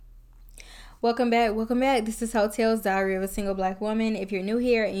Welcome back. Welcome back. This is Hotels Diary of a Single Black Woman. If you're new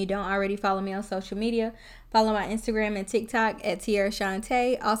here and you don't already follow me on social media, follow my Instagram and TikTok at Tierra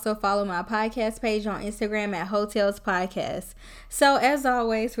Shantae. Also follow my podcast page on Instagram at Hotels Podcast. So as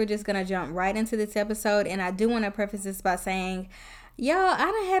always, we're just going to jump right into this episode. And I do want to preface this by saying, y'all, I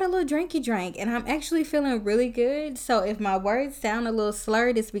done had a little drinky drink and I'm actually feeling really good. So if my words sound a little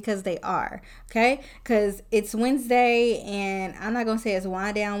slurred, it's because they are, okay? Because it's Wednesday and I'm not going to say it's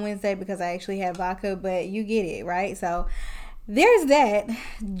Wind Down Wednesday because I actually have vodka, but you get it, right? So there's that.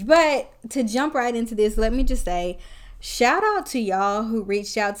 But to jump right into this, let me just say, shout out to y'all who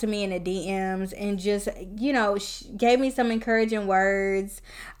reached out to me in the DMs and just, gave me some encouraging words.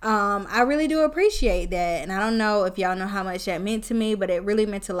 I really do appreciate that. And I don't know if y'all know how much that meant to me, but it really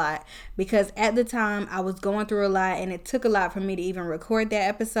meant a lot because at the time I was going through a lot and it took a lot for me to even record that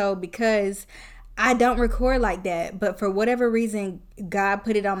episode because I don't record like that. But for whatever reason, God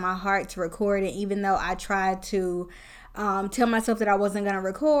put it on my heart to record it, even though I tried to tell myself that I wasn't going to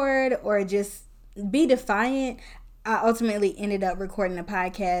record or just be defiant. I ultimately ended up recording a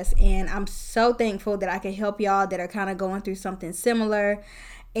podcast, and I'm so thankful that I could help y'all that are kind of going through something similar.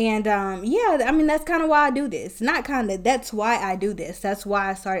 And that's kind of why I do this. That's why I do this. That's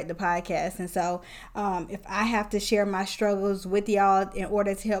why I started the podcast. And so if I have to share my struggles with y'all in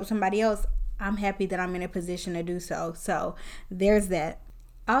order to help somebody else, I'm happy that I'm in a position to do so. So there's that.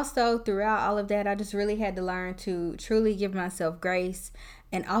 Also, throughout all of that, I just really had to learn to truly give myself grace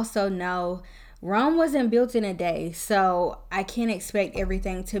and also know Rome wasn't built in a day, so I can't expect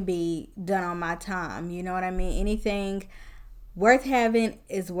everything to be done on my time. You know what I mean? Anything worth having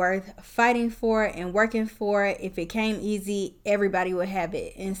is worth fighting for and working for. If it came easy, everybody would have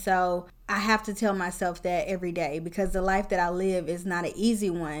it. And so I have to tell myself that every day because the life that I live is not an easy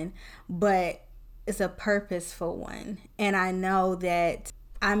one, but it's a purposeful one. And I know that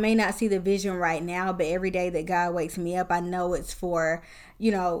I may not see the vision right now, but every day that God wakes me up, I know it's for,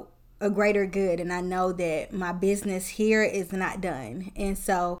 a greater good, and I know that my business here is not done. And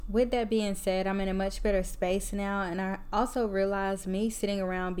so with that being said, I'm in a much better space now, and I also realized me sitting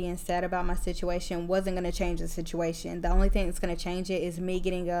around being sad about my situation wasn't going to change the situation. The only thing that's going to change it is me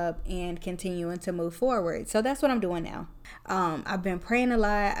getting up and continuing to move forward. So that's what I'm doing now. I've been praying a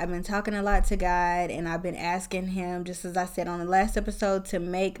lot, I've been talking a lot to God, and I've been asking him, just as I said on the last episode, to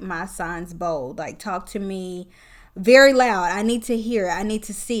make my signs bold. Like, talk to me very loud. I need to hear it. I need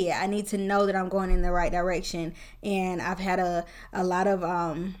to see it. I need to know that I'm going in the right direction. And I've had a lot of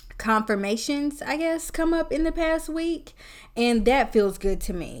confirmations, I guess, come up in the past week. And that feels good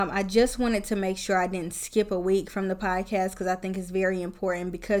to me. I just wanted to make sure I didn't skip a week from the podcast because I think it's very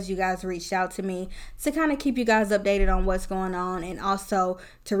important because you guys reached out to me to kind of keep you guys updated on what's going on and also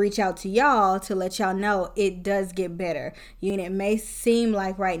to reach out to y'all to let y'all know it does get better. And it may seem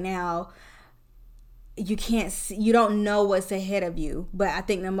like right now you don't know what's ahead of you, but I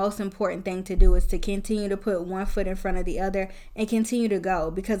think the most important thing to do is to continue to put one foot in front of the other and continue to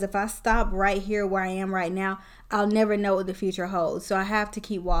go, because if I stop right here where I am right now, I'll never know what the future holds. So I have to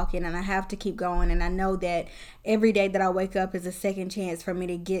keep walking and I have to keep going, and I know that every day that I wake up is a second chance for me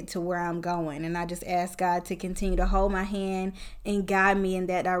to get to where I'm going, and I just ask God to continue to hold my hand and guide me in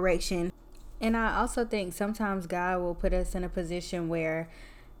that direction. And I also think sometimes God will put us in a position where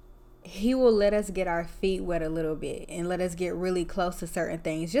he will let us get our feet wet a little bit and let us get really close to certain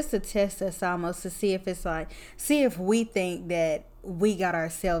things just to test us, almost to see if we think that we got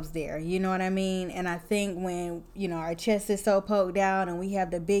ourselves there. You know what I mean? And I think when, our chest is so poked out and we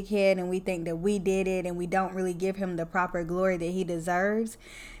have the big head and we think that we did it and we don't really give him the proper glory that he deserves,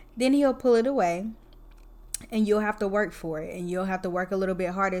 then he'll pull it away. And you'll have to work for it, and you'll have to work a little bit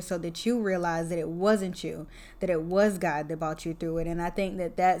harder so that you realize that it wasn't you, that it was God that brought you through it. And I think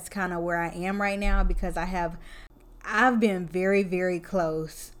that that's kind of where I am right now, because I've been very, very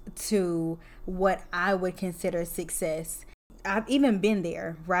close to what I would consider success. I've even been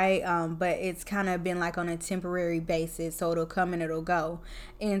there, right? But it's kind of been like on a temporary basis, so it'll come and it'll go.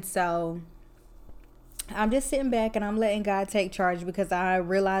 And so I'm just sitting back and I'm letting God take charge, because I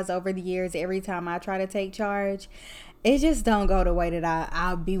realize over the years, every time I try to take charge, it just don't go the way that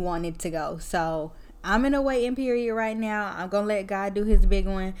I'll be wanting it to go. So I'm in a waiting period right now. I'm going to let God do his big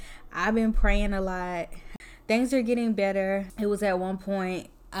one. I've been praying a lot. Things are getting better. It was at one point,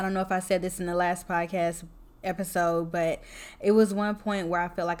 I don't know if I said this in the last podcast episode, but it was one point where I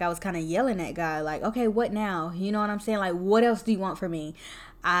felt like I was kind of yelling at God, like, okay, what now? You know what I'm saying? Like, what else do you want from me?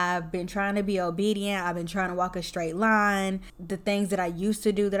 I've been trying to be obedient. I've been trying to walk a straight line. The things that I used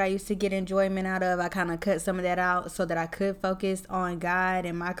to do that I used to get enjoyment out of, I kind of cut some of that out so that I could focus on God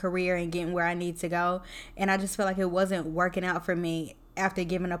and my career and getting where I need to go. And I just felt like it wasn't working out for me after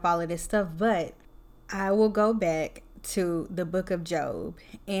giving up all of this stuff. But I will go back to the book of Job.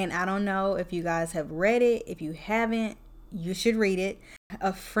 And I don't know if you guys have read it. If you haven't, you should read it.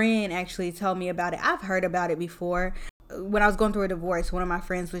 A friend actually told me about it. I've heard about it before. When I was going through a divorce, one of my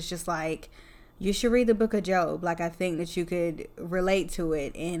friends was just like, you should read the book of Job. Like, I think that you could relate to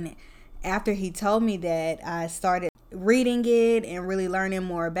it. And after he told me that, I started reading it and really learning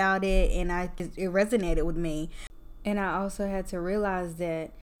more about it. And it resonated with me. And I also had to realize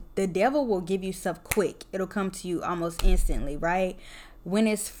that the devil will give you stuff quick. It'll come to you almost instantly, right? When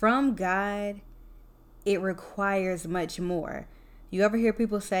it's from God, it requires much more. You ever hear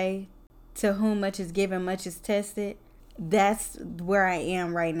people say, to whom much is given, much is tested? That's where I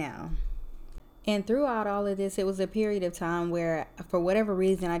am right now. And throughout all of this, it was a period of time where, for whatever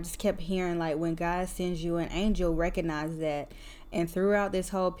reason, I just kept hearing, like, when God sends you an angel, recognize that. And throughout this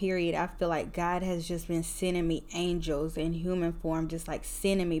whole period, I feel like God has just been sending me angels in human form, just like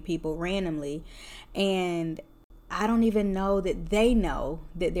sending me people randomly. And I don't even know that they know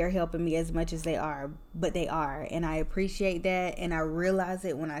that they're helping me as much as they are, but they are. And I appreciate that. And I realize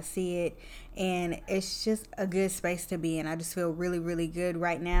it when I see it. And it's just a good space to be in. I just feel really, really good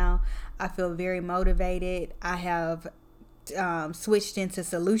right now. I feel very motivated. I have switched into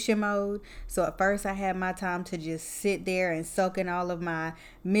solution mode. So at first I had my time to just sit there and soak in all of my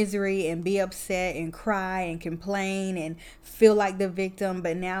misery and be upset and cry and complain and feel like the victim.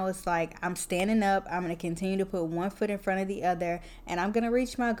 But now it's like, I'm standing up. I'm going to continue to put one foot in front of the other, and I'm going to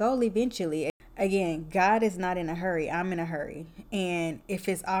reach my goal eventually. Again, God is not in a hurry. I'm in a hurry. And if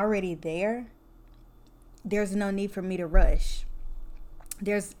it's already there, there's no need for me to rush.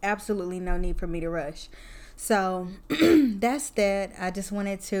 There's absolutely no need for me to rush. So that's that. I just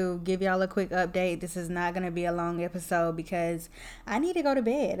wanted to give y'all a quick update. This is not going to be a long episode because I need to go to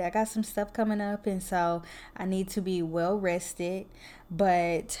bed. I got some stuff coming up, and so I need to be well rested.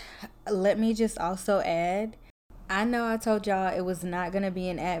 But let me just also add, I know I told y'all it was not going to be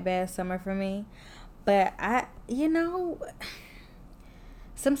an at-bat summer for me, but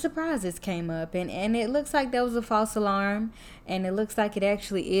some surprises came up, and it looks like that was a false alarm, and it looks like it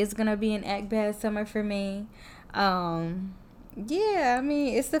actually is going to be an act bad summer for me. Yeah, I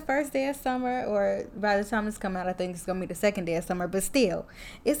mean, it's the first day of summer, or by the time this come out, I think it's going to be the second day of summer, but still,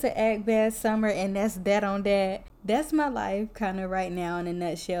 it's an act bad summer, and that's that on that. That's my life kind of right now in a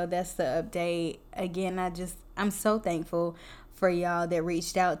nutshell. That's the update. Again, I'm so thankful for y'all that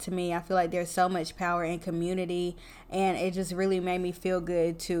reached out to me. I feel like there's so much power in community, and it just really made me feel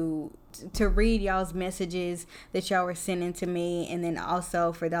good to read y'all's messages that y'all were sending to me. And then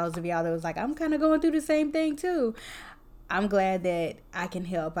also for those of y'all that was like, I'm kind of going through the same thing too. I'm glad that I can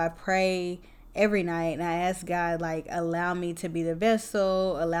help. I pray every night and I ask God, like, allow me to be the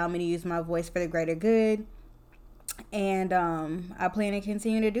vessel, allow me to use my voice for the greater good. And I plan to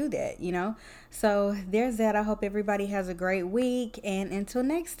continue to do that, So there's that. I hope everybody has a great week. And until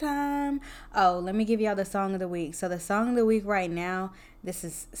next time. Oh, let me give y'all the song of the week. So the song of the week right now, this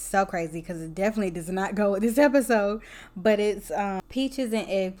is so crazy because it definitely does not go with this episode. But it's Peaches and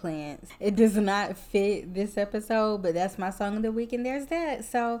Eggplants. It does not fit this episode, but that's my song of the week. And there's that.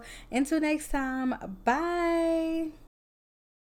 So until next time. Bye.